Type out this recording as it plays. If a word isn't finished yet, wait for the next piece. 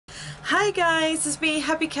Hi guys, it's me,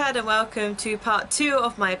 Happy Cat, and welcome to part 2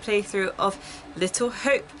 of my playthrough of Little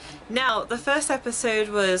Hope. Now, the first episode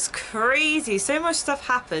was crazy, so much stuff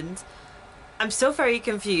happened. I'm still very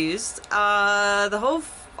confused. I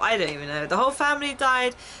don't even know, the whole family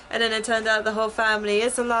died, and then it turned out the whole family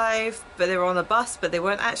is alive, but they were on a bus, but they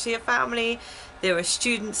weren't actually a family. They were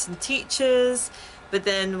students and teachers, but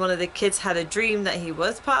then one of the kids had a dream that he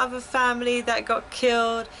was part of a family that got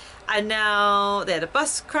killed. And now they had a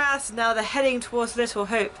bus crash, and now they're heading towards Little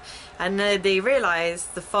Hope, and they realise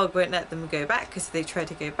the fog won't let them go back, because if they try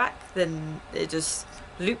to go back then it just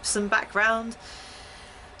loops them back round.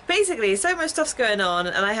 Basically, so much stuff's going on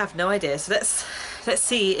and I have no idea, so let's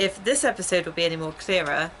see if this episode will be any more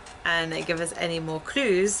clearer and give us any more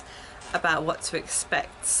clues about what to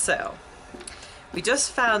expect. So we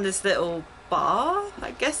just found this little bar,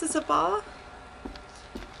 I guess it's a bar,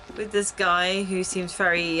 with this guy who seems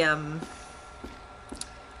very, you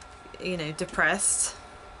know, depressed.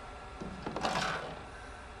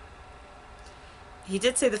 He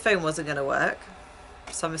did say the phone wasn't going to work,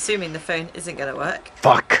 so I'm assuming the phone isn't going to work.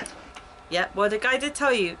 Fuck! Yeah, well, the guy did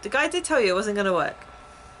tell you it wasn't going to work.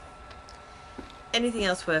 Anything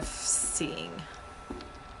else worth seeing?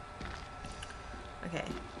 Okay.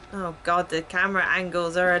 Oh god, the camera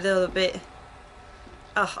angles are a little bit...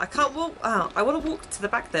 Oh, I can't walk. Oh, I want to walk to the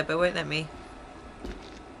back there, but it won't let me.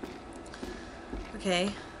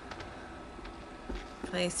 Okay.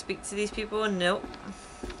 Can I speak to these people? Nope.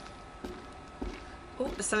 Oh,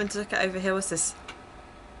 there's something to look at over here. What's this?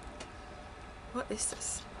 What is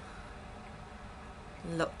this?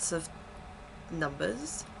 Lots of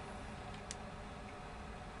numbers.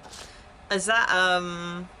 Is that,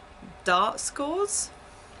 dart scores?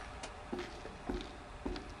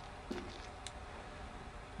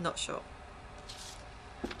 Not sure.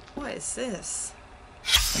 What is this?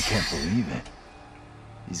 I can't believe it.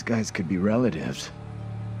 These guys could be relatives.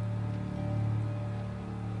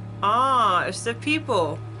 Ah, it's the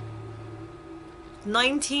people.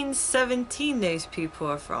 1917 those people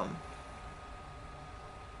are from.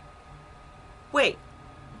 Wait.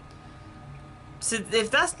 So if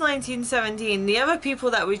that's 1917, the other people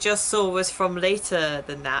that we just saw was from later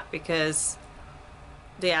than that, because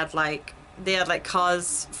they had like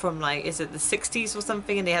cars from, like, is it the 60s or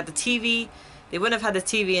something, and they had the TV. They wouldn't have had a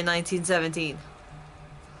TV in 1917.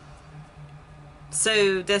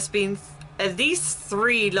 So there's been at least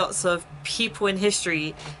 3 lots of people in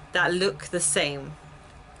history that look the same.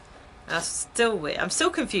 That's still weird. I'm still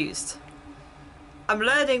confused. I'm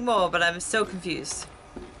learning more, but I'm still confused.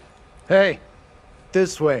 Hey,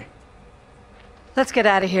 this way. Let's get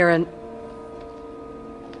out of here and...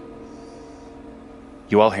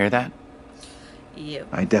 You all hear that? Yeah.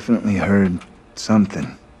 I definitely heard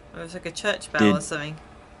something. It was like a church bell or Did- something.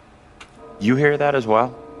 You hear that as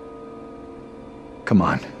well? Come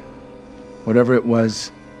on. Whatever it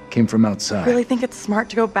was, came from outside. really think it's smart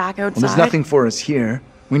to go back outside. Well, there's nothing for us here.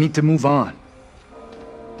 We need to move on.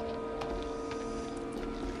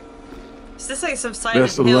 Is this like some Silent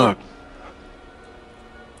Best of Hill? luck.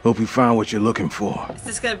 Hope you found what you're looking for. Is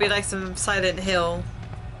this gonna be like some Silent Hill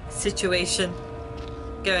situation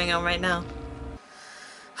going on right now?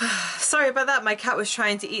 Sorry about that, my cat was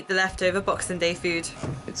trying to eat the leftover Boxing Day food.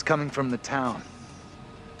 It's coming from the town.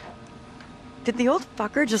 Did the old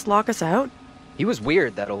fucker just lock us out? He was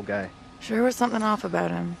weird, that old guy. Sure was something off about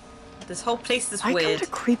him. This whole place is I come weird. to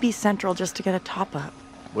Creepy Central just to get a top-up.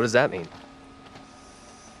 What does that mean?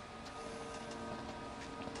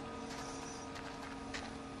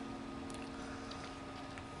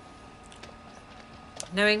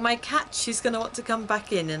 Knowing my cat, she's gonna want to come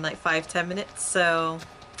back in like 5-10 minutes, so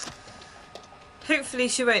hopefully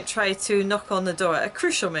she won't try to knock on the door at a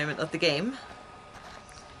crucial moment of the game.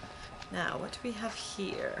 Now, what do we have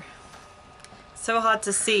here? So hard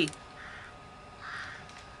to see.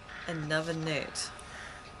 Another note.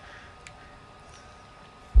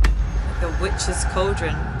 Like a witch's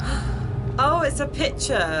cauldron. Oh, it's a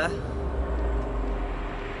picture.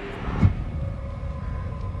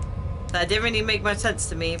 That didn't really make much sense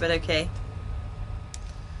to me, but okay.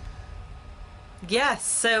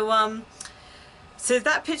 Yes, so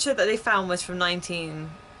that picture that they found was from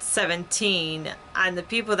 1917, and the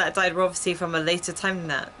people that died were obviously from a later time than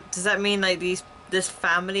that. Does that mean like this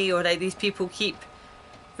family or like these people keep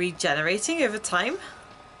regenerating over time?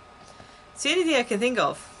 It's the only thing I can think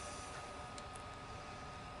of.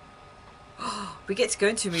 We get to go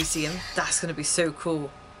into a museum. That's gonna be so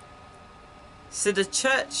cool. So the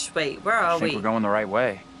church, wait, where are I think we? we're going the right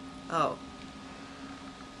way. Oh.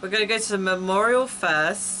 We're gonna go to the memorial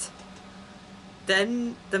first,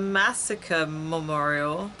 then the massacre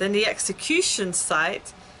memorial, then the execution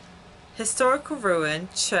site, Historical ruin,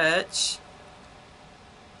 church.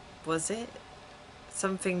 Was it?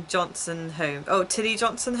 Something Johnson home. Oh, Tilly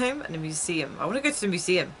Johnson home and a museum. I want to go to the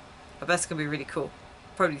museum. I bet it's going to be really cool.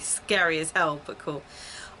 Probably scary as hell, but cool.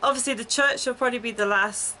 Obviously, the church will probably be the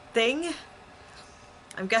last thing.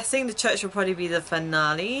 I'm guessing the church will probably be the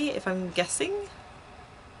finale, if I'm guessing.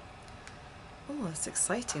 Oh, that's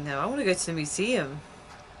exciting though. I want to go to the museum.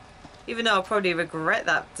 Even though I'll probably regret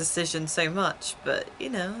that decision so much. But, you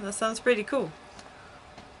know, that sounds pretty cool.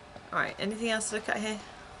 Alright, anything else to look at here?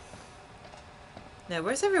 No,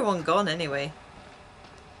 where's everyone gone anyway?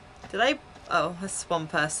 Did I... Oh, that's one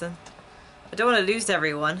person. I don't want to lose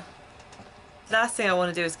everyone. The last thing I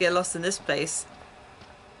want to do is get lost in this place.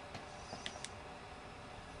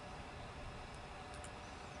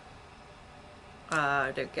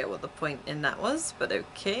 I don't get what the point in that was, but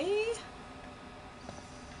okay.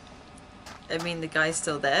 I mean, the guy's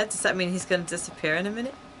still there. Does that mean he's going to disappear in a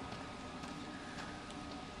minute?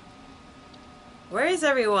 Where is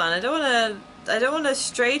everyone? I don't want to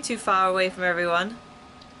stray too far away from everyone.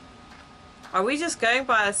 Are we just going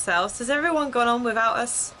by ourselves? Has everyone gone on without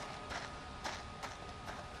us?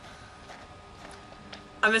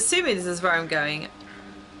 I'm assuming this is where I'm going.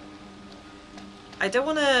 I don't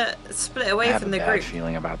want to split away from the group. I have a bad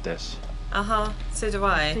feeling about this. Uh-huh. So do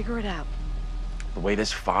I. Figure it out. The way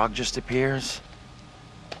this fog just appears,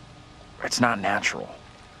 it's not natural.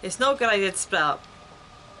 It's not a good idea to split up.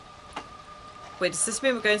 Wait, does this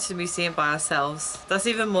mean we're going to the museum by ourselves? That's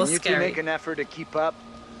even more Can you scary. two make an effort to keep up?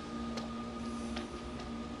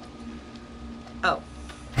 Oh.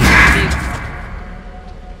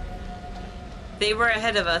 They were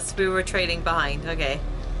ahead of us. We were trailing behind. Okay.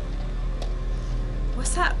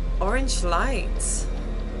 What's that orange light?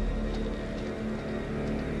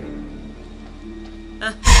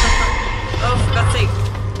 Oh, for God's sake.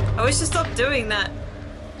 I wish you stopped doing that.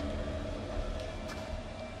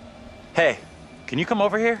 Hey, can you come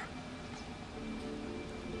over here?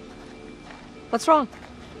 What's wrong?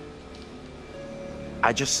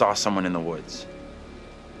 I just saw someone in the woods.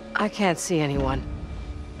 I can't see anyone.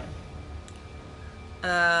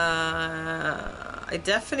 I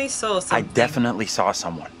definitely saw something. I definitely saw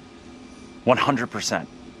someone. 100%.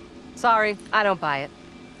 Sorry, I don't buy it.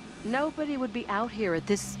 Nobody would be out here at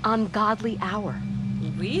this ungodly hour.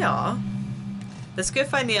 We are. Let's go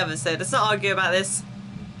find the others though. Let's not argue about this.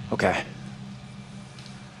 Okay.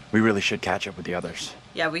 We really should catch up with the others.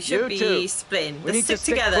 Yeah, we should be two. splitting. We Let's need stick to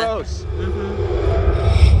stick together. close.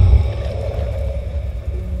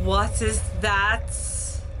 What is that?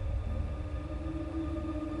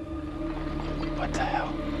 What the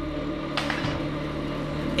hell?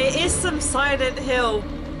 It is some Silent Hill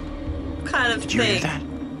kind of Did you hear thing. that?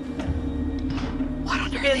 What on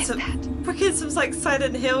We're earth getting is some, that? we're getting some like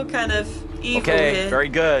Silent Hill kind of evil Okay, here. very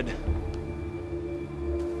good.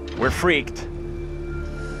 We're freaked.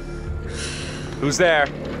 Who's there?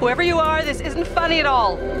 Whoever you are, this isn't funny at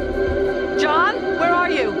all. John, where are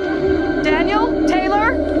you? Daniel?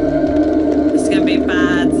 Taylor? It's gonna be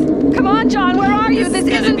bad. Come on, John, where are you? This It's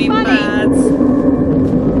gonna isn't be funny. bad.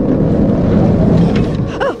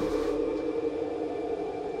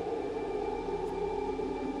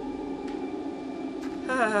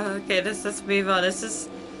 Okay, let's move on. Let's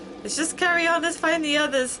just carry on. Let's find the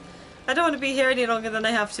others. I don't want to be here any longer than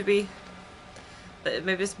I have to be. But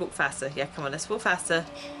maybe let's walk faster. Yeah, come on, let's walk faster.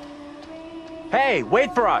 Hey,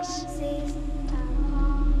 wait for us!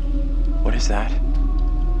 What is that?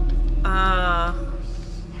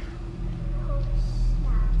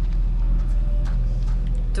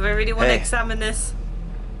 Do I really want to Hey. examine this?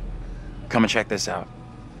 Come and check this out.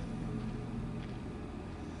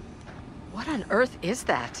 What on earth is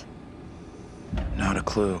that? Not a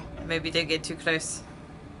clue. Maybe don't get too close.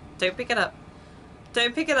 Don't pick it up.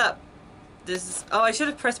 Don't pick it up. This is... Oh, I should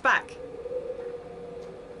have pressed back.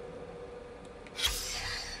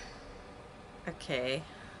 Okay.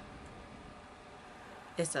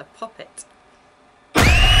 It's a puppet.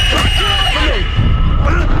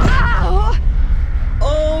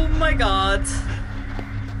 Oh my god.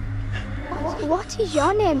 What is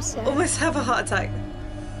your name, sir? Almost have a heart attack.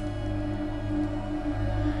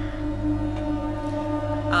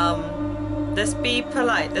 Let's be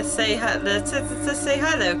polite. Let's say hi. Let's say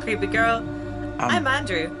hello, creepy girl. I'm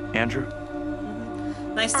Andrew. Andrew?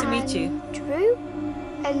 Nice to meet you. Drew?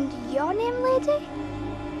 And your name, lady?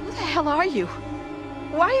 Who the hell are you?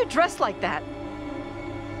 Why are you dressed like that?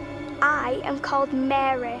 I am called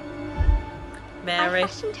Mary. Mary. I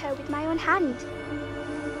fashioned her with my own hand.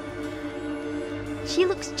 She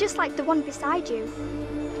looks just like the one beside you.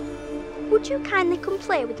 Would you kindly come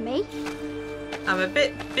play with me? I'm a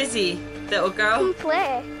bit busy, little girl. Come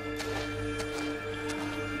play.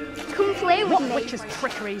 play with What me. witch's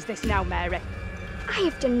trickery is this now, Mary? I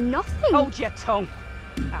have done nothing. Hold your tongue.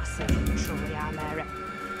 I say you truly are, Mary.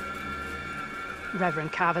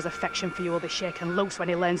 Reverend Carver's affection for you will be shaken loose when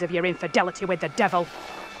he learns of your infidelity with the devil.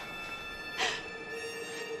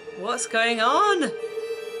 What's going on?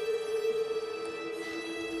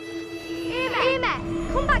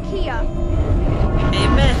 Amy, come back here.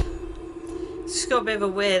 Amen. She's got a bit of a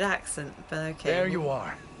weird accent, but okay. There you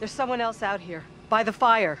are. There's someone else out here, by the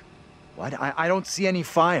fire. What? I don't see any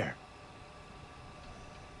fire.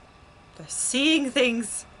 They're seeing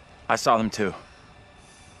things. I saw them too.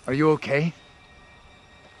 Are you okay?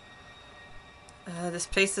 This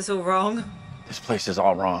place is all wrong. This place is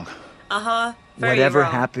all wrong. Uh-huh. Very Whatever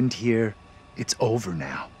wrong. happened here, it's over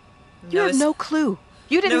now. You have it's- no clue.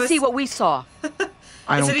 You didn't No, see it's- what we saw. I It's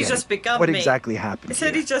don't only get just it. begun, What mate. exactly happened It's here?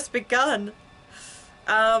 only just begun.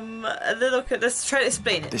 A little. Let's try to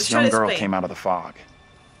explain it. This Let's try young to girl explain. came out of the fog.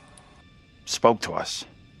 Spoke to us.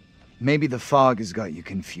 Maybe the fog has got you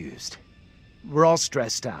confused. We're all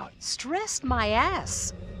stressed out. Stressed my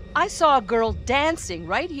ass. I saw a girl dancing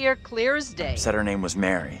right here, clear as day. Said her name was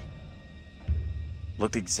Mary.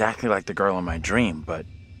 Looked exactly like the girl in my dream, but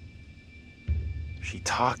she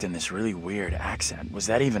talked in this really weird accent. Was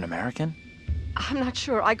that even American? I'm not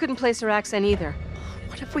sure. I couldn't place her accent either.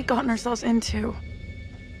 What have we gotten ourselves into?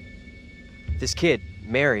 This kid,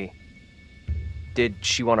 Mary, did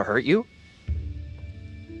she want to hurt you?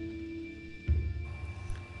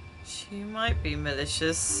 She might be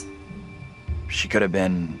malicious. She could have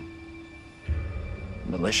been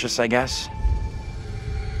malicious, I guess.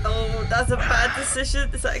 Oh, that's a bad decision.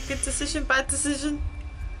 Is that a good decision? Bad decision?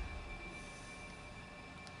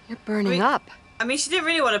 You're burning I mean, up. I mean, she didn't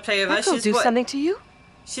really want to play with us. That She will just, do something to you?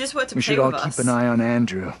 she just wanted to We play should all with us. keep an eye on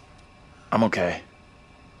Andrew. I'm okay.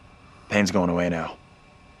 Pain's going away now.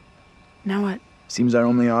 Now what? Seems our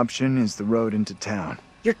only option is the road into town.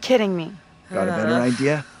 You're kidding me. Got a better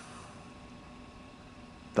idea?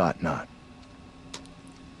 Thought not.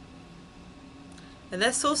 And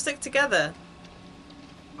let's all stick together.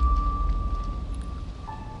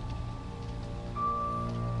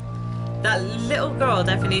 That little girl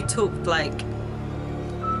definitely talked like,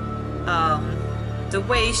 the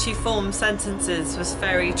way she formed sentences was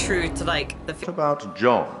very true to like the. What about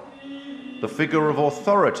John? The figure of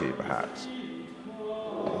authority, perhaps?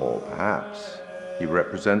 Or perhaps he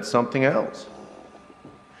represents something else.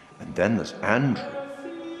 And then there's Andrew.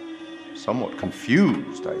 Somewhat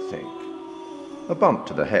confused, I think. A bump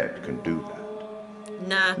to the head can do that.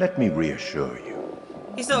 Nah, Let me reassure you.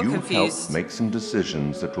 he's not You confused. helped make some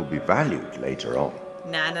decisions that will be valued later on.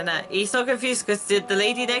 Nah. He's not confused because the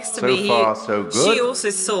lady next to So me, far, so good. she also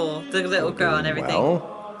saw the little girl and everything.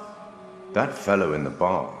 Well, that fellow in the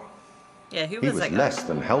bar, Yeah, who he was was that guy? less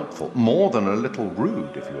than helpful, more than a little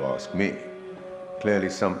rude, if you ask me. Clearly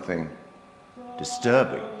something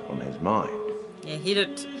disturbing on his mind. Yeah, he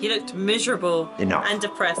looked miserable Enough. and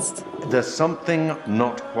depressed. There's something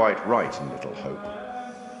not quite right in Little Hope,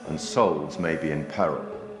 and souls may be in peril.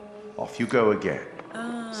 Off you go again.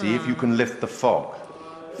 See if you can lift the fog.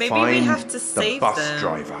 Maybe we Find have to the save bus them.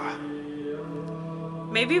 driver.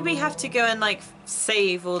 Maybe we have to go and like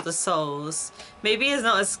save all the souls. Maybe it's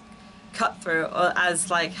not as cutthroat or as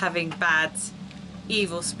like having bad,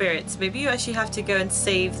 evil spirits. Maybe you actually have to go and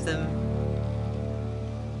save them.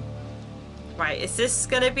 Right, is this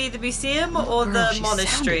gonna be the museum or Girl, the she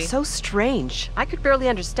monastery? sounded so strange. I could barely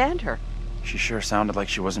understand her. She sure sounded like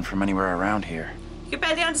she wasn't from anywhere around here. You can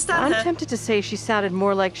barely understand I'm her. tempted to say she sounded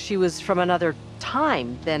more like she was from another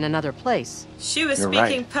time than another place. She was You're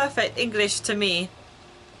speaking right. perfect English to me.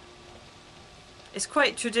 It's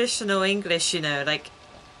quite traditional English, you know, like,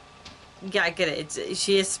 yeah, I get it.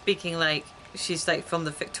 She is speaking like she's like from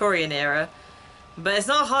the Victorian era, but it's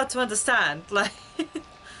not hard to understand. Like,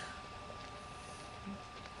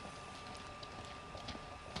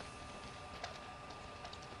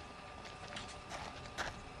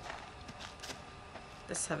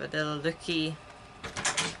 let's have a little looky.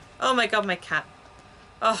 Oh my god, my cat.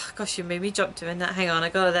 Oh gosh, you made me jump doing that. Hang on, I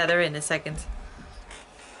gotta let her in a second.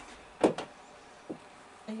 Are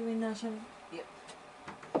you in now, Shannon? Yep.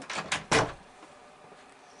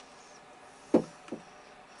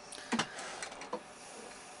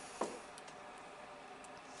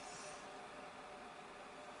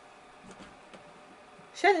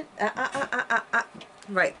 Shannon.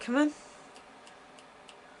 Right, come on.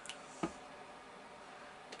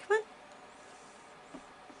 Come on.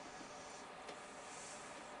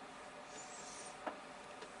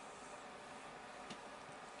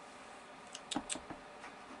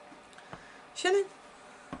 Shannon.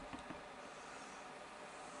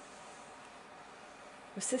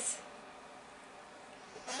 What's this?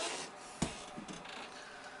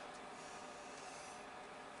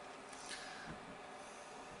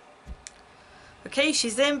 Okay,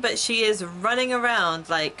 she's in, but she is running around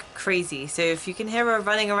like crazy. So if you can hear her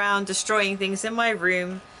running around destroying things in my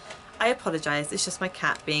room, I apologize. It's just my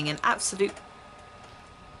cat being an absolute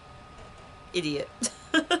idiot.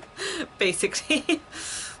 Basically.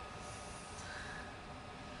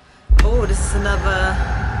 Oh, this is another...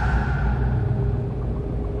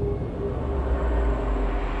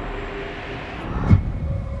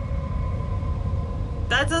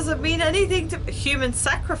 That doesn't mean anything to... Human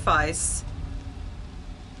sacrifice.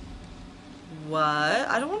 What?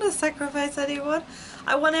 I don't want to sacrifice anyone.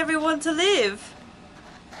 I want everyone to live.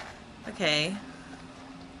 Okay.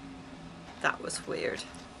 That was weird.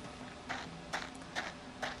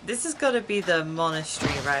 This has got to be the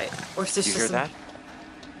monastery, right? Or is this Did you just hear that?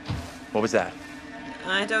 What was that?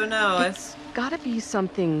 I don't know. It's gotta be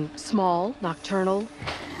something small, nocturnal.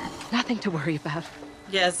 Nothing to worry about.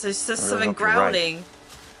 Yes, it's just I really something hope you're right. growling.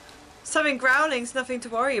 Something growling's nothing to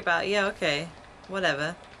worry about. Yeah, okay.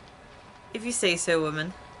 Whatever. If you say so,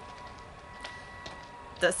 woman.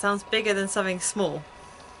 That sounds bigger than something small.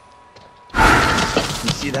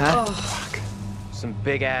 You see that? Oh. Fuck. Some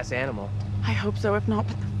big ass animal. I hope so. If not,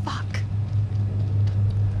 what the fuck?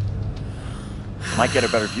 Might get a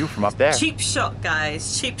better view from up there. Cheap shot,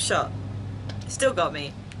 guys. Cheap shot. Still got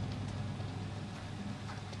me.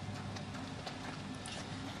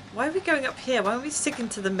 Why are we going up here? Why aren't we sticking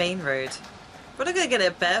to the main road? We're not going to get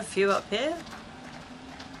a better view up here.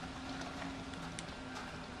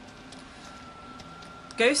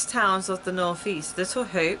 Ghost towns of the northeast. Little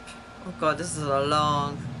Hope. Oh god, this is a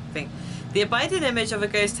long thing. The abiding image of a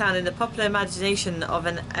ghost town in the popular imagination of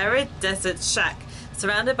an arid desert shack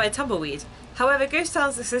surrounded by tumbleweed. However, ghost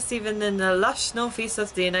towns exist even in the lush northeast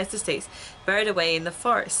of the United States, buried away in the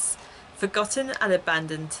forests, forgotten and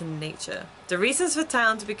abandoned to nature. The reasons for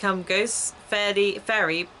town to become ghosts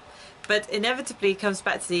vary, but inevitably comes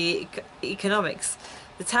back to the economics.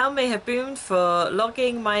 The town may have boomed for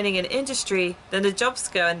logging, mining and industry, then the jobs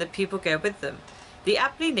go and the people go with them. The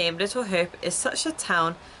aptly named Little Hope is such a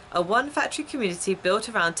town, a one factory community built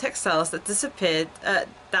around textiles that disappeared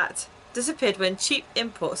when cheap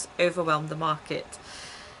imports overwhelmed the market.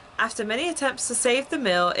 After many attempts to save the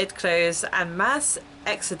mill, it closed and mass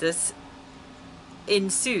exodus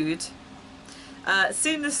ensued.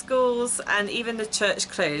 Soon the schools and even the church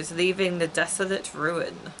closed, leaving the desolate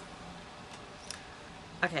ruin.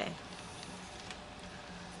 Okay.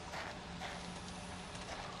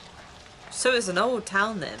 So it's an old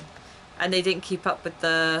town then, and they didn't keep up with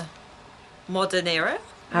the modern era.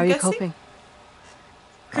 How are you coping?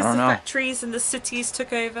 Because I the don't know. factories and the cities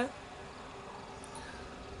took over.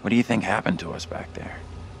 What do you think happened to us back there?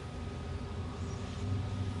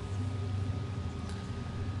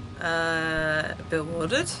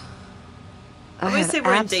 Bewildered. I wouldn't have say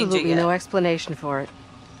we're in danger absolutely yet. no explanation for it.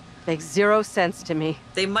 Makes zero sense to me.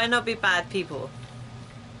 They might not be bad people.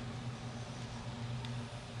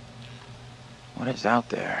 What is out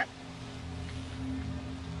there?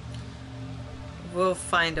 We'll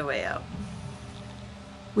find a way out.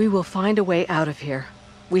 We will find a way out of here.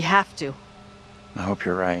 We have to. I hope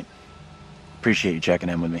you're right. Appreciate you checking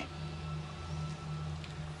in with me.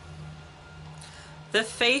 The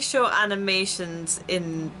facial animations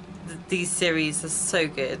in these series are so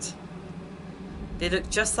good. They look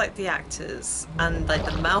just like the actors, and like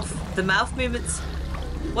the mouth movements.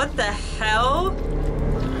 What the hell?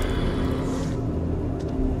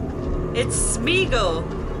 It's Smeagol.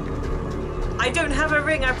 I don't have a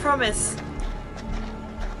ring, I promise.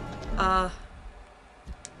 Oh,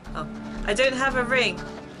 I don't have a ring.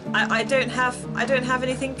 I don't have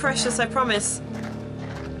anything precious, I promise.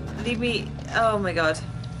 Leave me. Oh my god.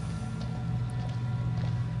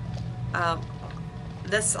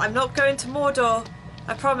 I'm not going to Mordor.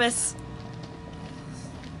 I promise.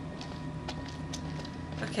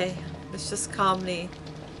 Okay, let's just calmly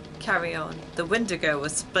carry on. The Wendigo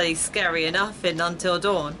was bloody scary enough in Until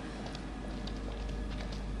Dawn.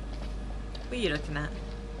 What are you looking at?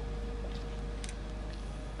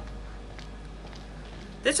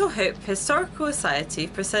 Little Hope Historical Society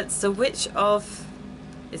presents The Witch of...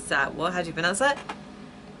 Is that what? How do you pronounce that?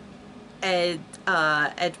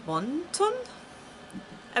 Edmonton?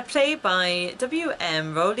 A play by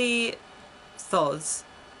W.M. Rowley Thoz,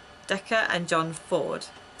 Decker and John Ford.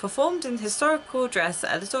 Performed in historical dress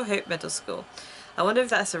at Little Hope Middle School. I wonder if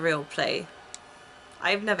that's a real play.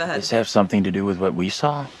 I've never heard Does this of it. have something to do with what we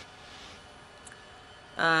saw?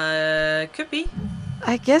 Could be.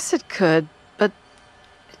 I guess it could, but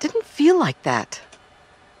it didn't feel like that.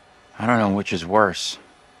 I don't know which is worse.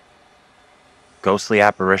 Ghostly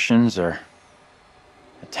apparitions or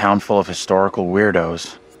a town full of historical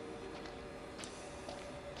weirdos.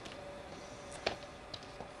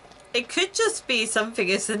 it could just be something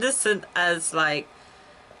as innocent as like,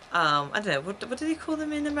 I don't know, what do they call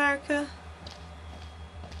them in America?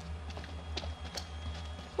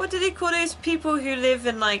 What do they call those people who live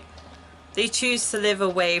in like, they choose to live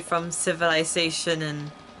away from civilization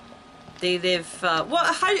and they live,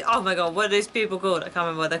 oh my god, what are those people called? I can't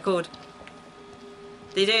remember what they're called.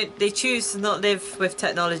 They choose to not live with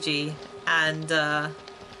technology and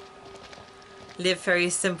live very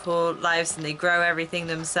simple lives, and they grow everything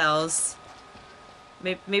themselves.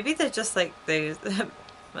 Maybe they're just like those. Well,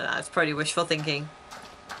 that's probably wishful thinking.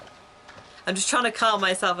 I'm just trying to calm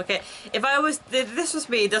myself. Okay, if this was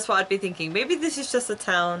me, that's what I'd be thinking. Maybe this is just a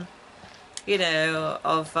town, you know,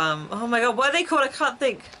 of oh my god, what are they called? I can't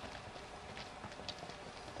think.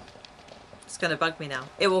 It's gonna bug me now.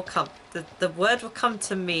 It will come. The word will come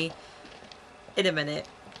to me in a minute.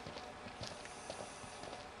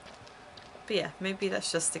 But yeah, maybe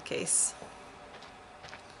that's just the case.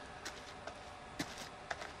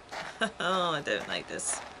 Oh, I don't like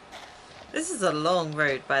this. This is a long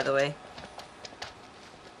road, by the way.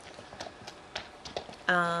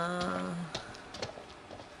 Oh,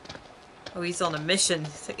 he's on a mission.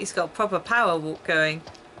 He's got a proper power walk going.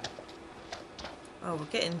 Oh, we're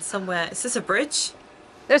getting somewhere. Is this a bridge?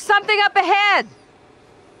 There's something up ahead!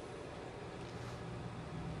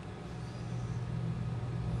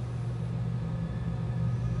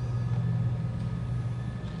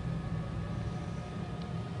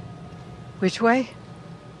 Which way?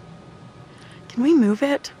 Can we move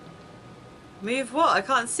it? Move what? I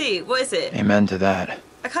can't see. What is it? Amen to that.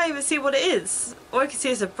 I can't even see what it is. All I can see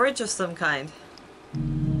is a bridge of some kind.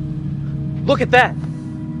 Look at that!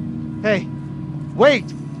 Hey,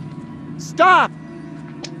 wait! Stop!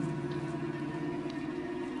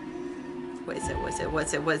 What is it? What is it? What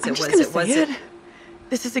is it? What is I'm it? just What gonna is it? What say is it. it?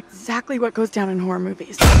 This is exactly what goes down in horror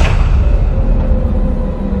movies.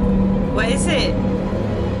 What is it?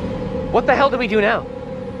 What the hell do we do now?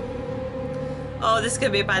 Oh, this is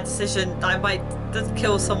gonna be a bad decision. I might just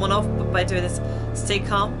kill someone off by doing this. Stay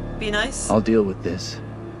calm. Be nice. I'll deal with this.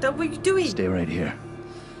 What are you doing? Stay right here.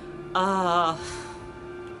 Not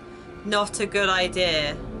a good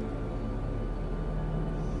idea.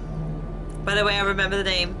 By the way, I remember the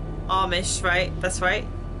name. Amish, right? That's right.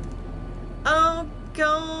 Oh,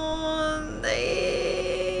 God.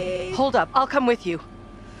 Hold up, I'll come with you.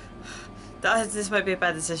 This might be a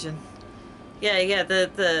bad decision. Yeah,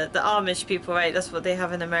 the Amish people, right? That's what they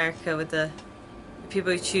have in America with the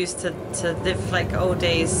people who choose to live like old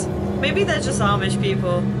days. Maybe they're just Amish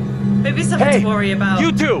people. Maybe something to worry about.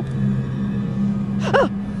 You two!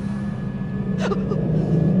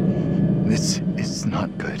 This is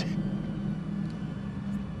not good.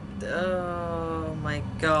 Oh my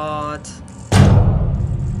god.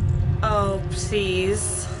 Oh,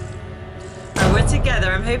 please. Right, we're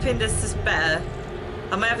together. I'm hoping this is better.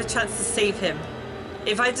 I might have a chance to save him.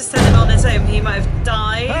 If I just sent him on his own, he might have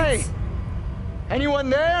died. Hey! Anyone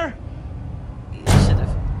there? You should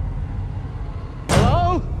have.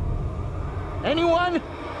 Hello? Anyone?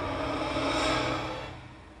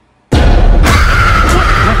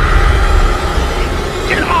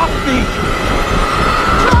 Get off me!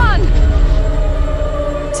 John!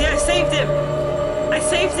 See, I saved him. I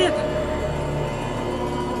saved him.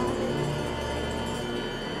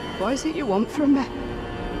 What is it you want from me?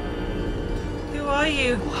 Who are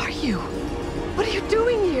you? Who are you? What are you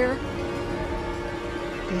doing here?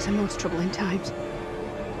 These are most troubling times.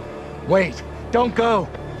 Wait, don't go!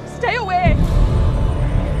 Stay away!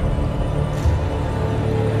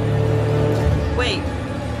 Wait.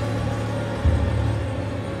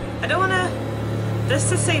 I don't wanna... Let's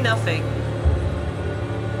just say nothing.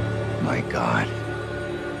 My God.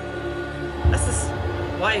 That's his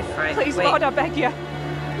wife, right? Please, Wait. Lord, I beg you.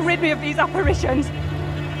 Rid me of these apparitions.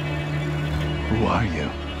 Who are you?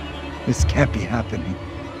 This can't be happening.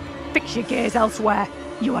 Fix your gaze elsewhere.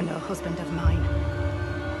 You are no husband of mine.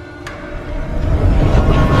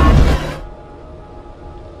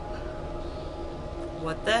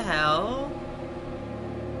 What the hell?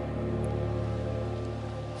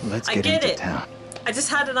 Let's I get get into it. town. I just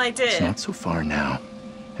had an It's idea. not so far now,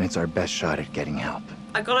 and it's our best shot at getting help.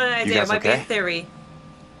 I got an idea. It guys might be a okay? theory.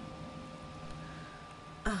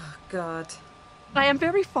 Oh, God. I am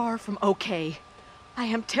very far from okay. I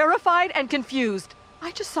am terrified and confused.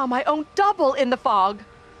 I just saw my own double in the fog.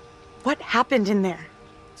 What happened in there?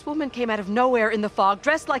 This woman came out of nowhere in the fog,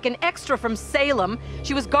 dressed like an extra from Salem.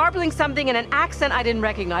 She was garbling something in an accent I didn't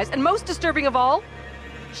recognize, and most disturbing of all,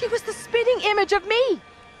 she was the spitting image of me.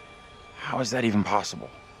 How is that even possible?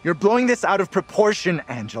 You're blowing this out of proportion,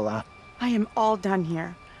 Angela. I am all done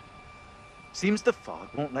here. Seems the fog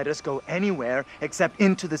won't let us go anywhere except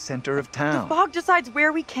into the center of The town. fog decides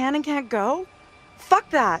where we can and can't go? Fuck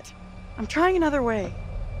that. I'm trying another way.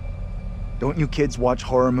 Don't you kids watch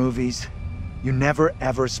horror movies? You never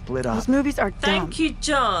ever split up. Those movies are dumb. Thank you,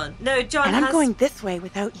 John. No, John And I'm going this way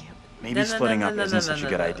without you. Maybe splitting up isn't such a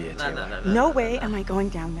good idea, Taylor. No way am I going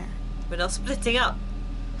down there. We're not splitting up.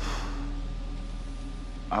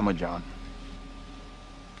 I'm with John.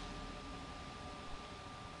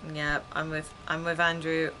 Yeah, I'm with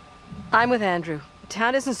Andrew. I'm with Andrew.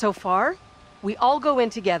 Town isn't so far. We all go in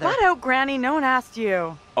together. Flat out, Granny. No one asked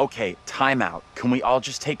you. Okay, time out. Can we all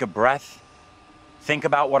just take a breath? Think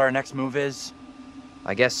about what our next move is?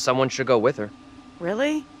 I guess someone should go with her.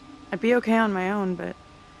 Really? I'd be okay on my own, but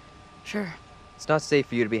sure. It's not safe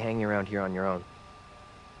for you to be hanging around here on your own.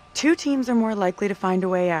 2 teams are more likely to find a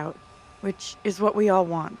way out, which is what we all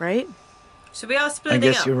want, right? So we are I splitting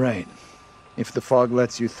guess up. you're right. If the fog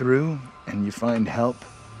lets you through and you find help,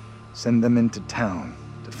 send them into town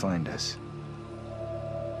to find us.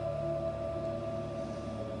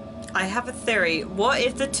 I have a theory. What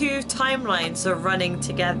if the 2 timelines are running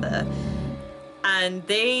together and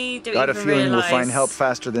they don't Got a even feeling realize... we'll find help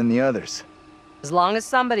faster than the others. As long as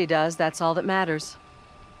somebody does, that's all that matters.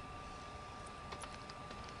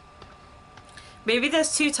 Maybe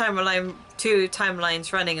there's two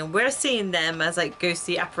timelines running and we're seeing them as like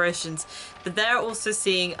ghostly apparitions, but they're also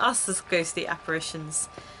seeing us as ghostly apparitions.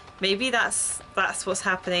 Maybe that's what's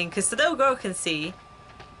happening, because the little girl can see,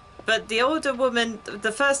 but the older woman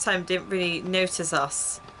the first time didn't really notice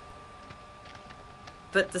us,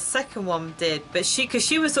 but the second one did. But because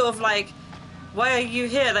she was sort of like, why are you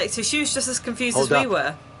here? Like, so she was just as confused as we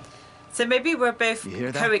were. So maybe we're both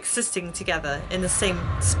coexisting together in the same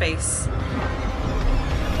space.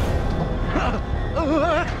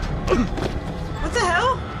 What the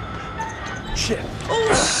hell? Shit.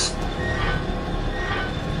 Oh!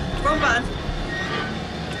 Wrong button.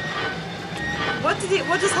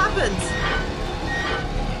 What just happened?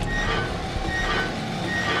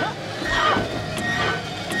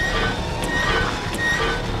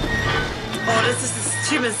 Oh, this is the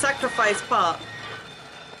human sacrifice part.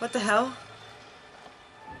 What the hell?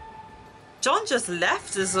 John just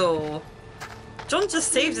left us all. John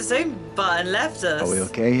just saved his own butt and left us. Are we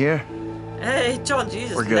okay here? Hey, John, you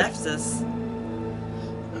just left us.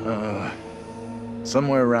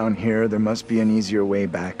 Somewhere around here, there must be an easier way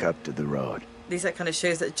back up to the road. At least that kind of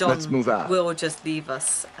shows that John Let's move out. will just leave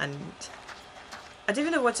us. And I don't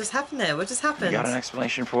even know what just happened there. What just happened? You got an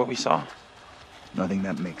explanation for what we saw? Nothing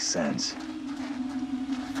that makes sense.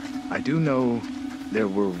 I do know there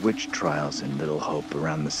were witch trials in Little Hope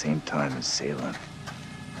around the same time as Salem.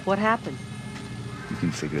 What happened? You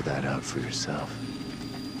can figure that out for yourself.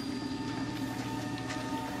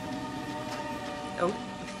 Oh.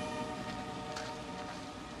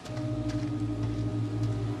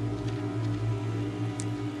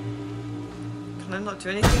 Can I not do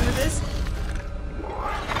anything with this?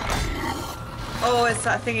 Oh, it's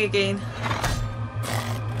that thing again.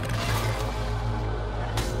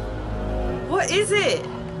 What is it? Oh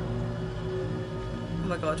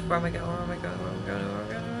my god, where am I going? Where am I going? Where am I going? Where am I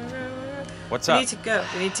going? What's up? We need to go.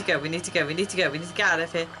 We need to get out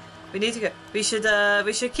of here. We need to go. We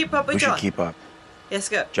should keep up with John. We should keep up. Let's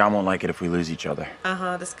go. John won't like it if we lose each other.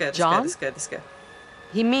 Let's go. John? Let's go.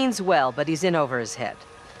 He means well, but he's in over his head.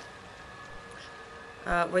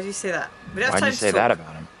 Why do you say that? Why'd you say that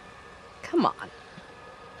about him? Come on.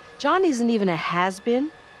 John isn't even a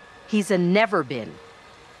has-been. He's a never-been.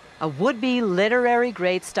 A would-be literary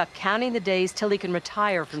great stuck counting the days till he can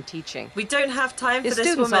retire from teaching. We don't have time for His this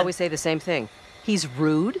students woman. always say the same thing. He's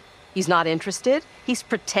rude. He's not interested. He's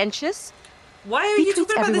pretentious. Why are he you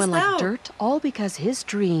treats talking about this everyone now? like dirt, all because his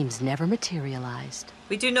dreams never materialized.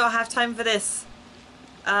 We do not have time for this.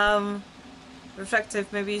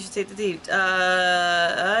 Reflective, maybe you should take the deed.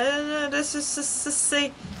 I don't know, let's just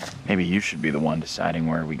see. Maybe you should be the one deciding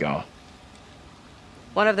where we go.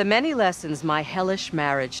 One of the many lessons my hellish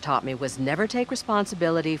marriage taught me was never take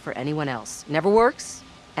responsibility for anyone else. Never works,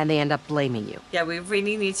 and they end up blaming you. Yeah, we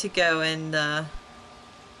really need to go and,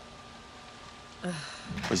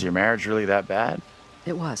 Was your marriage really that bad?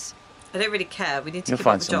 It was. I don't really care. We need to You'll keep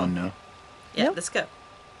find up with John. someone new. Yeah, Yep. let's go.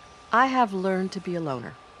 I have learned to be a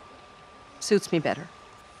loner. Suits me better.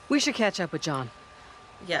 We should catch up with John.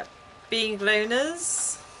 Yeah. Being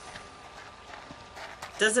loners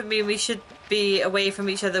doesn't mean we should be away from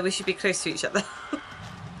each other. We should be close to each other.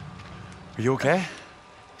 Are you okay?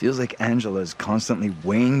 Feels like Angela's constantly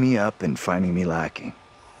weighing me up and finding me lacking.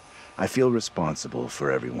 I feel responsible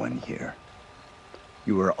for everyone here.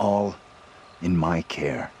 You are all in my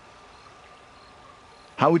care.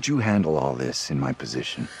 How would you handle all this in my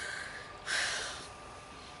position?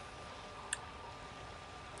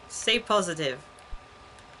 Stay positive.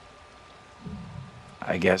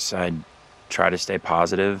 I guess I'd try to stay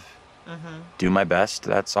positive. Do my best.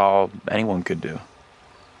 That's all anyone could do.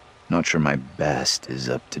 Not sure my best is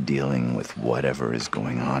up to dealing with whatever is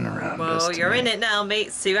going on around us. Well, you're in it now,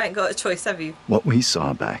 mate, so you ain't got a choice, have you? What we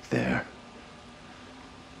saw back there.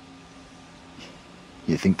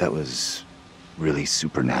 You think that was really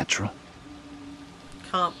supernatural?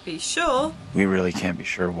 Can't be sure. We really can't be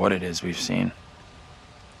sure what it is we've seen.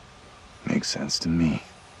 Makes sense to me.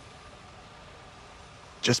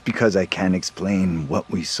 Just because I can't explain what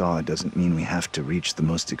we saw doesn't mean we have to reach the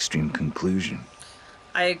most extreme conclusion.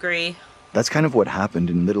 I agree. That's kind of what happened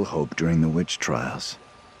in Little Hope during the witch trials.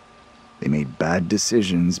 They made bad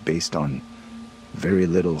decisions based on very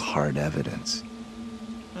little hard evidence.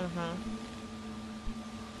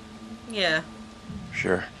 Yeah.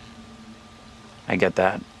 Sure. I get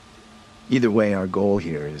that. Either way, our goal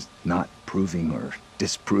here is not proving or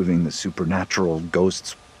disproving the supernatural,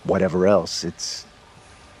 ghosts, whatever else. It's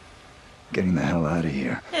getting the hell out of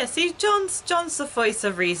here. Yeah, see, John's the voice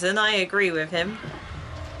of reason. I agree with him.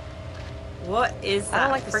 What is that? I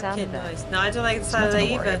don't like the sound freaking of that. noise? No, I don't like the sound of that Nothing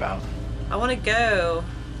to worry either. about. I want to go.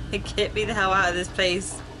 Get me the hell out of this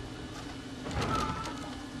place.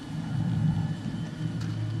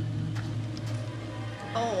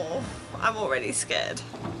 Oh, I'm already scared.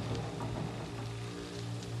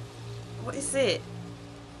 What is it?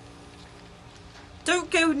 Don't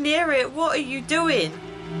go near it. What are you doing?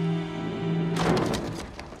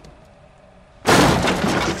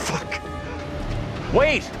 Fuck.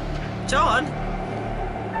 Wait! John?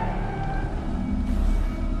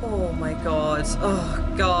 Oh my god.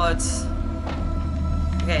 Oh god.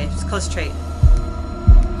 Okay, just concentrate.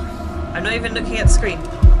 I'm not even looking at the screen.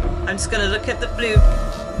 I'm just gonna look at the blue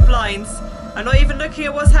blinds. I'm not even looking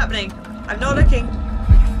at what's happening. I'm not looking.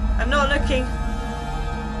 I'm not looking.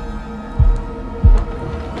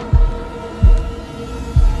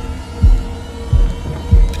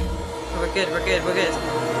 We're good, we're good, we're good.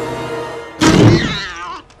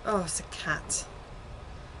 Oh, it's a cat.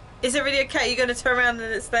 Is it really a cat? You're gonna turn around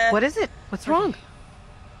and it's there? What is it? What's wrong?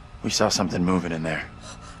 We saw something moving in there.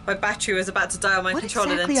 My battery was about to die on my What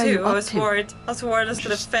controller exactly then are too. you I up was to? worried. I was worried I was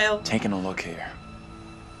gonna fail. Taking a look here.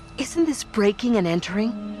 Isn't this breaking and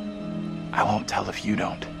entering? I won't tell if you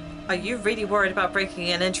don't. Are you really worried about breaking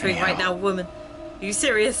and entering Anyhow. right now, woman? Are you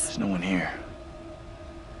serious? There's no one here.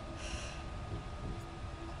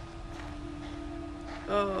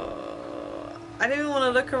 Oh, I don't even want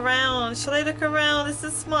to look around. Should I look around? Is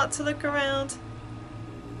it smart to look around?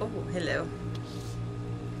 Oh, hello.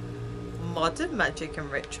 Modern magic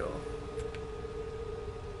and ritual.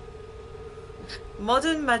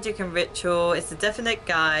 Modern magic and ritual is a definite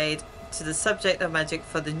guide to the subject of magic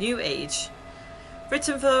for the new age.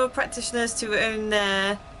 Written for practitioners to own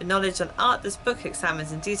their knowledge on art, this book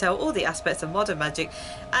examines in detail all the aspects of modern magic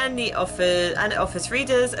and it offers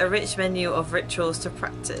readers a rich menu of rituals to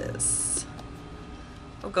practice.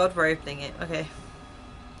 Oh god, we're opening it. Okay.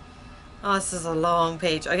 Oh, this is a long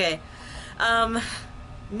page. Okay.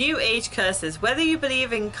 New Age curses. Whether you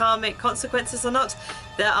believe in karmic consequences or not,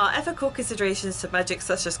 there are ethical considerations to magic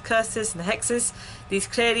such as curses and hexes. These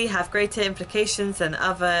clearly have greater implications than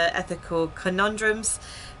other ethical conundrums.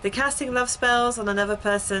 The casting love spells on another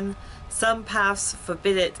person. Some paths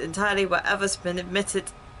forbid it entirely, where others permit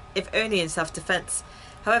it, if only in self-defense.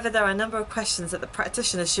 However, there are a number of questions that the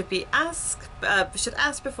practitioner should ask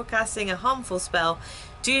before casting a harmful spell.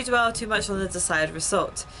 Do you dwell too much on the desired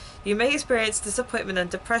result? You may experience disappointment and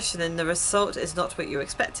depression, and the result is not what you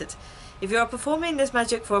expected. If you are performing this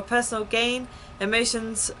magic for a personal gain,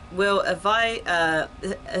 emotions will is that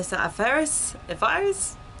a virus?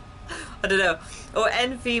 I don't know. Or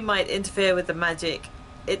envy might interfere with the magic.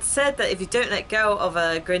 It's said that if you don't let go of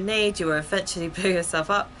a grenade, you will eventually blow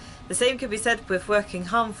yourself up. The same can be said with working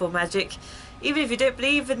harmful magic. Even if you don't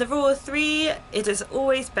believe in the rule of three, it is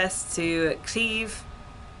always best to cleave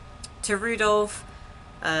to Rudolf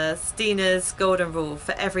Steiner's golden rule.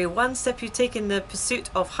 For every one step you take in the pursuit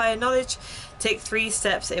of higher knowledge, take 3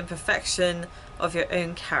 steps in perfection of your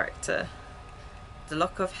own character. The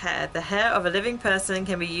lock of hair. The hair of a living person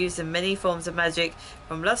can be used in many forms of magic,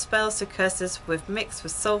 from love spells to curses with mixed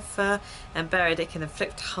with sulfur and buried. It can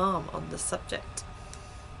inflict harm on the subject.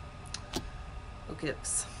 Okie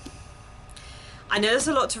dokes. I know there's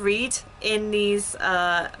a lot to read in these,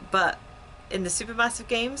 but in the supermassive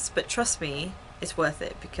games, but trust me, it's worth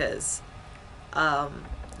it, because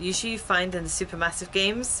usually you find in the supermassive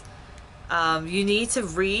games you need to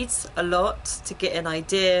read a lot to get an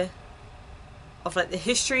idea of like the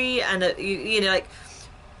history and you know, like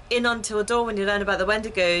in Until Dawn, when you learn about the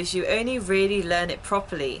Wendigos, you only really learn it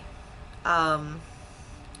properly by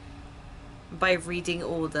reading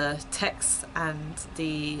all the texts and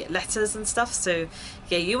the letters and stuff. So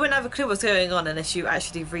yeah, you wouldn't have a clue what's going on unless you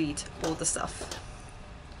actually read all the stuff.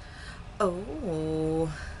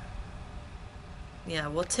 Oh yeah,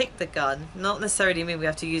 we'll take the gun. Not necessarily mean we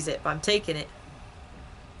have to use it, but I'm taking it.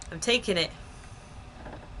 I'm taking it.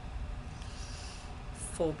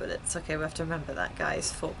 4 bullets. Okay, we have to remember that,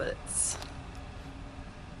 guys. 4 bullets.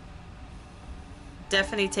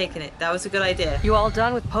 Definitely taking it. That was a good idea. You all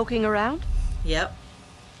done with poking around? Yep.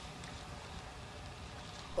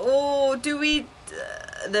 Oh, do we...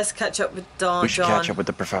 let's catch up with John. We should catch up with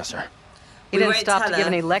the professor. He didn't stop to give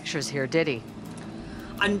any lectures here, did he?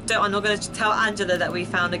 I'm not going to tell Angela that we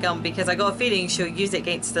found a gun, because I got a feeling she'll use it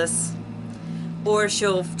against us. Or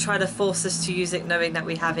she'll try to force us to use it knowing that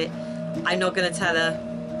we have it. I'm not going to tell her.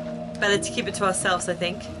 Better to keep it to ourselves, I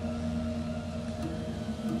think.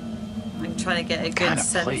 I'm trying to get a good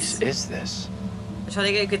sense. What kind of place is this? I'm trying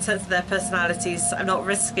to get a good sense of their personalities. I'm not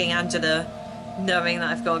risking Angela knowing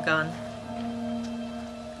that I've got a gun.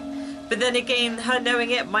 But then again, her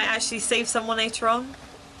knowing it might actually save someone later on.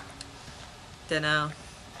 Don't know.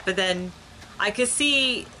 But then I could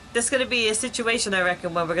see there's going to be a situation, I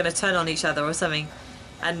reckon, where we're going to turn on each other or something.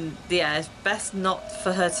 And yeah, it's best not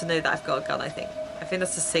for her to know that I've got a gun, I think. I think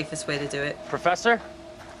that's the safest way to do it. Professor?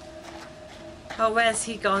 Oh, where's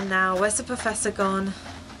he gone now? Where's the professor gone?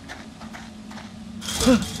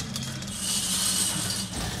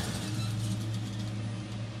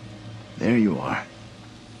 There you are.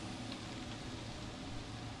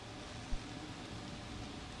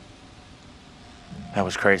 That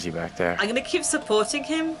was crazy back there. I'm gonna keep supporting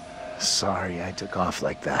him. Sorry I took off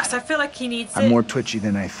like that. Because I feel like he needs I'm it. more twitchy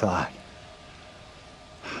than I thought.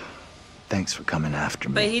 Thanks for coming after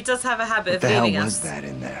me. But he does have a habit of leaving us. What the hell was that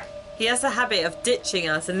in there? He has a habit of ditching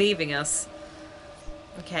us and leaving us.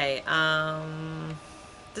 Okay,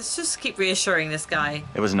 let's just keep reassuring this guy.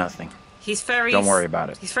 It was nothing. He's very... Don't worry about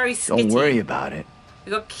it. He's very skitty. Don't worry about it.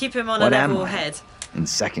 We've got to keep him on What a am level I? head. In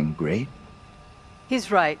 2nd grade? He's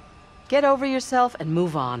right. Get over yourself and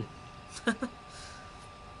move on.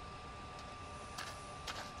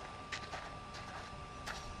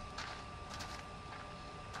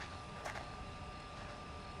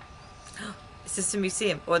 Is this the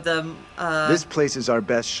museum or the This place is our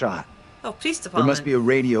best shot. Oh, police There department. must be a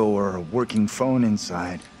radio or a working phone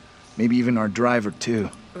inside. Maybe even our driver too.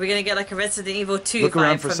 Are we gonna get like a Resident Evil 2 Look vibe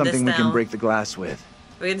around for from something we this can now? break the glass with.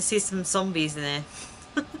 We're gonna see some zombies in there.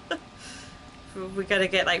 We gotta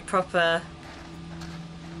get like proper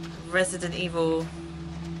Resident Evil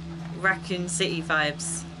Raccoon City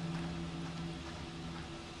vibes.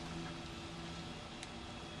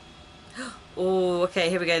 Oh, okay,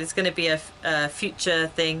 here we go. There's gonna be a future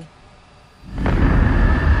thing.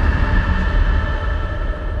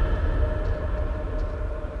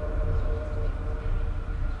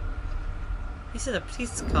 He's in a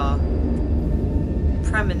police car.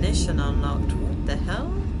 Premonition unlocked. What the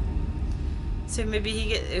hell? So maybe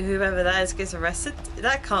he whoever that is gets arrested?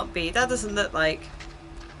 That can't be. That doesn't look like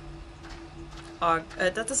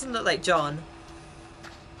that doesn't look like John.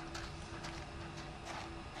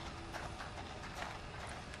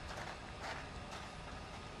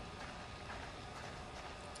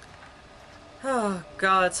 Oh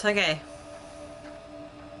god, okay.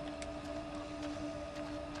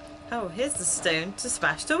 Oh, here's the stone to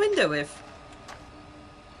smash the window with.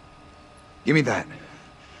 Give me that.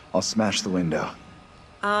 I'll smash the window.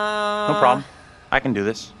 No problem. I can do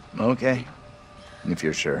this. Okay. If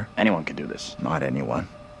you're sure. Anyone can do this. Not anyone.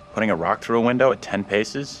 Putting a rock through a window at 10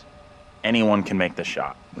 paces? Anyone can make the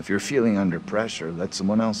shot. If you're feeling under pressure, let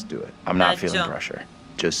someone else do it. I'm not feeling pressure.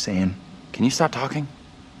 Just saying. Can you stop talking?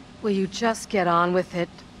 Will you just get on with it?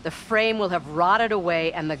 The frame will have rotted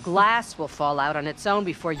away and the glass will fall out on its own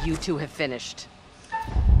before you two have finished.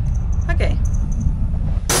 Okay.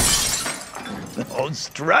 Oh,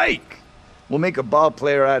 strike! We'll make a ball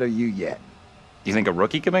player out of you yet. You think a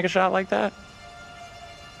rookie could make a shot like that?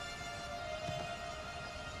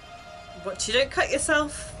 What, you don't cut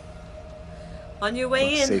yourself on your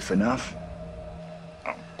way in? Safe enough.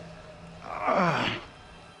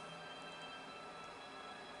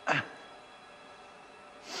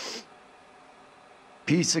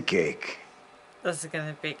 Piece of cake. This is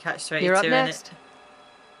gonna be a catch-22, You're up isn't next. it?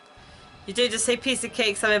 You do just say piece of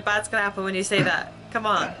cake, something bad's gonna happen when you say that. Come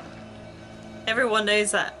on. Everyone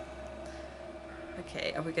knows that.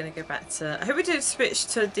 Okay, are we gonna go back to... I hope we don't switch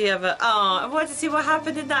to the other... Oh, I wanted to see what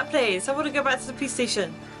happened in that place. I want to go back to the police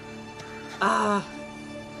station. Ah.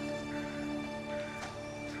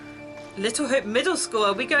 Little Hope Middle School.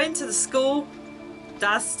 Are we going to the school?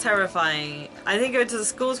 That's terrifying. I think going to the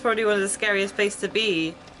school is probably one of the scariest places to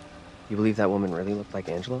be. You believe that woman really looked like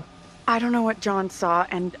Angela? I don't know what John saw,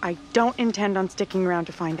 and I don't intend on sticking around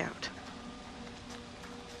to find out.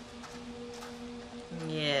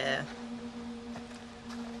 Yeah.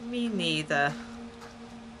 Me neither.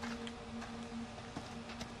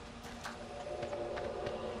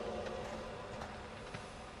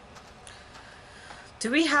 Do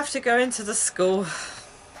we have to go into the school?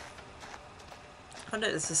 Oh no,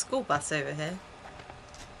 there's a school bus over here.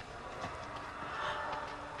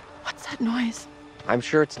 What's that noise? I'm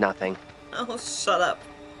sure it's nothing. Oh, shut up.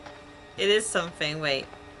 It is something. Wait.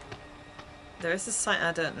 There is a sign.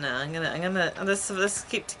 I don't know. Let's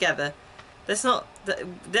keep together. Let's not.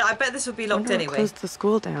 I bet this will be locked anyway. Closed the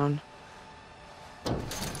school down.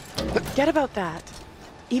 Forget about that.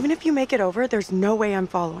 Even if you make it over, there's no way I'm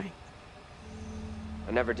following.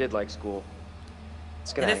 I never did like school.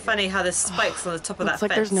 Isn't it funny how there's spikes on the top of that Looks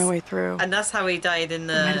like fence? there's no way through. And that's how he died in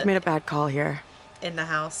the. I might have made a bad call here. In the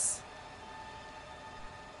house.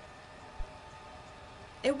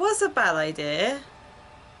 It was a bad idea.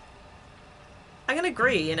 I'm gonna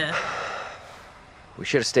agree, you know. We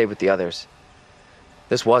should have stayed with the others.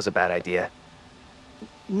 This was a bad idea.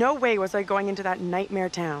 No way was I going into that nightmare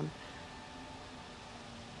town.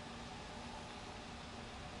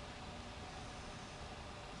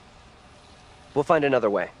 We'll find another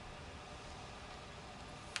way.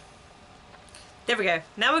 There we go.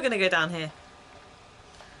 Now we're gonna go down here.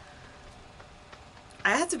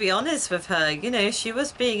 I had to be honest with her, you know, she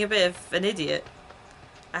was being a bit of an idiot.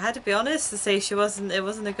 I had to be honest to say it wasn't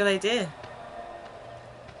a good idea.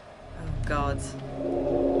 Oh God.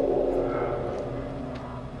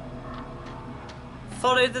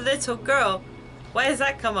 Follow the little girl. Why does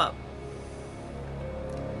that come up?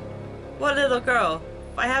 What little girl?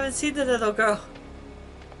 I haven't seen the little girl.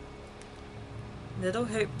 Little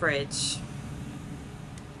Hope Bridge.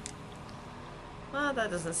 Well, that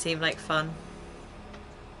doesn't seem like fun.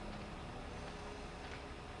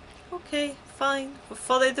 Okay, fine. We'll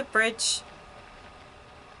follow the bridge.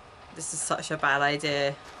 This is such a bad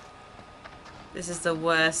idea. This is the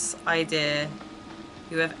worst idea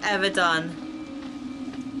you have ever done.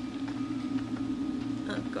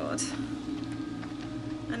 Oh God.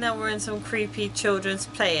 And now we're in some creepy children's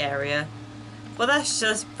play area. Well, that's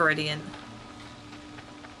just brilliant.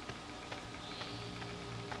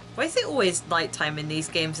 Why is it always nighttime in these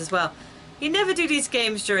games as well? You never do these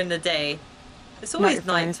games during the day. It's always Not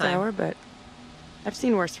your finest nighttime. hour, but I've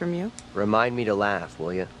seen worse from you. Remind me to laugh,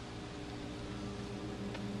 will you?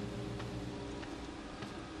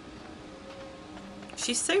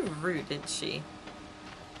 She's so rude, isn't she?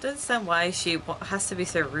 Don't understand why she has to be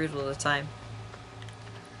so rude all the time.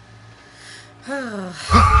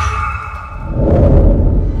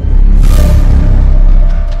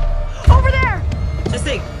 Over there! Just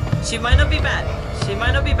think, she might not be bad. She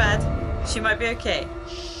might not be bad. She might be okay.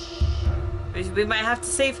 We might have to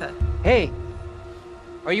save her. Hey!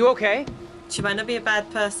 Are you okay? She might not be a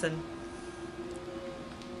bad person.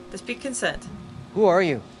 Just be concerned. Who are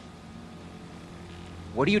you?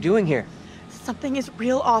 What are you doing here? Something is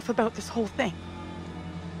real off about this whole thing.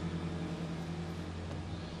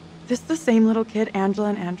 This the same little kid Angela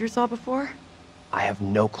and Andrew saw before? I have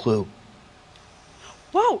no clue.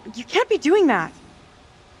 Whoa! You can't be doing that!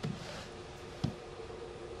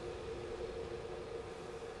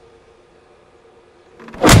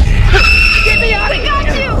 Get me out of here! We got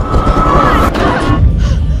you!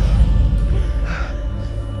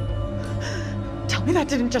 Tell me that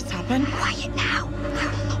didn't just happen. Quiet now. I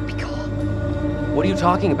will not be caught. What are you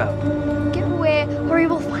talking about? Get away, or he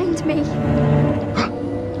will find me.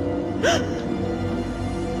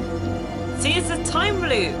 See, it's a time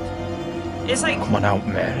loop. It's like Come on out,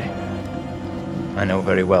 Mary. I know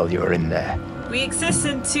very well you're in there. we exist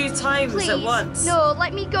in two times Please, at once. no,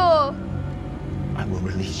 let me go. I will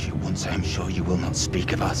release you once I am sure you will not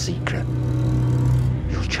speak of our secret.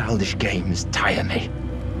 Your childish games tire me.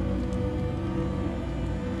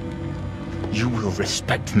 You will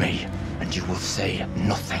respect me, and you will say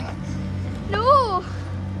nothing. No!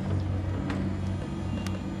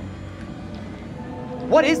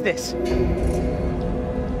 What is this?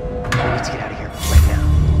 Let's get out of here right now.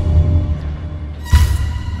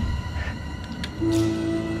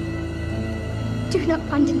 Do not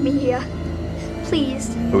abandon me here.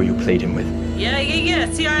 Please. Who are you pleading with?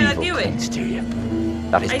 Yeah. See, I Evil knew it. clings to you.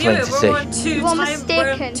 That is I knew plain it. to We're see. on You are we're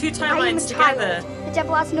mistaken. on two I am a timelines together. child. The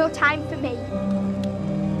devil has no time for me.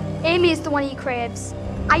 Amy is the one he craves.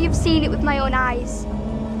 I have seen it with my own eyes.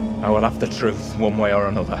 I will have the truth one way or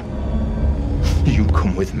another. You You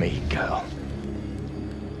come with me, girl.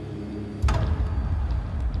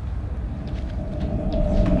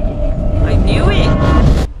 I knew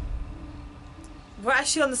it! We're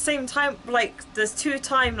actually on the same time, like, there's two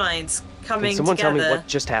timelines coming Can someone together. tell me what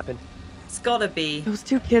just happened? It's gotta be. Those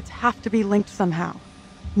two kids have to be linked somehow.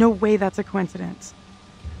 No way that's a coincidence.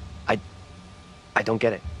 I don't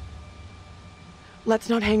get it. Let's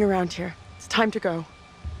not hang around here. It's time to go.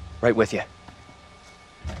 Right with you.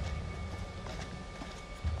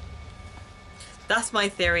 That's my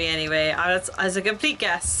theory anyway. As a complete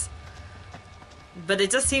guess. But it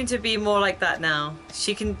does seem to be more like that now.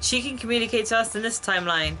 She can communicate to us in this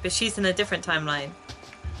timeline, but she's in a different timeline.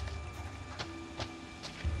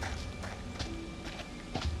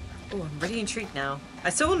 Oh, I'm really intrigued now. I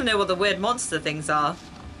still want to know what the weird monster things are.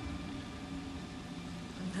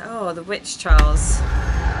 Oh, the witch trials.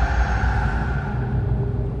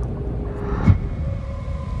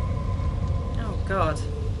 Oh god.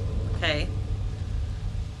 Okay.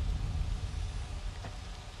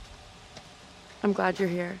 I'm glad you're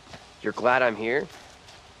here. You're glad I'm here?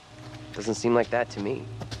 Doesn't seem like that to me.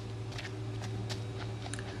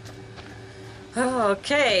 Oh,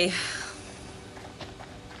 okay.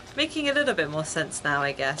 Making a little bit more sense now,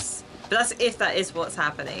 I guess. But that's if that is what's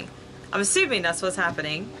happening. I'm assuming that's what's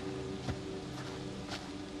happening.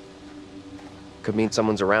 Could mean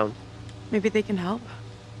someone's around. Maybe they can help.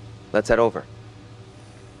 Let's head over.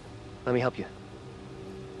 Let me help you.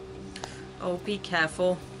 Oh, be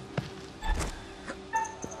careful.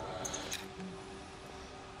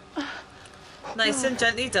 Nice and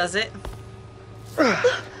gently does it.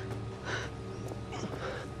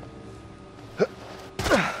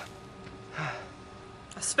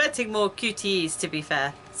 Expecting more QTEs, to be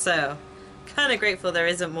fair, so kind of grateful there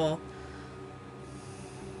isn't more.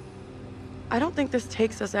 I don't think this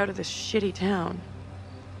takes us out of this shitty town.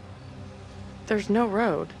 There's no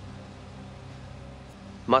road.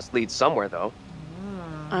 Must lead somewhere, though.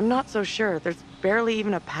 I'm not so sure. There's barely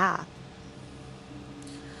even a path.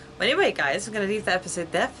 Well, anyway, guys, I'm going to leave the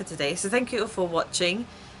episode there for today, so thank you all for watching.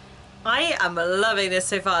 I am loving this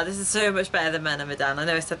so far. This is so much better than Man of Medan. I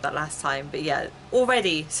know I said that last time, but yeah,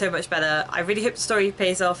 already so much better. I really hope the story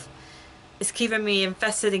pays off. It's keeping me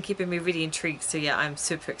invested and keeping me really intrigued, so yeah, I'm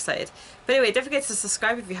super excited. But anyway, don't forget to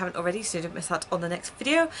subscribe if you haven't already so you don't miss out on the next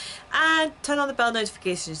video, and turn on the bell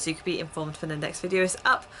notifications so you can be informed when the next video is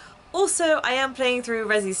up. Also, I am playing through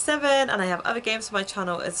Resi 7 and I have other games on my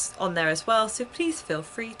channel on there as well, so please feel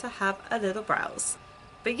free to have a little browse.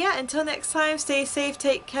 But yeah, until next time, stay safe,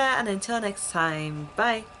 take care, and until next time,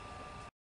 bye.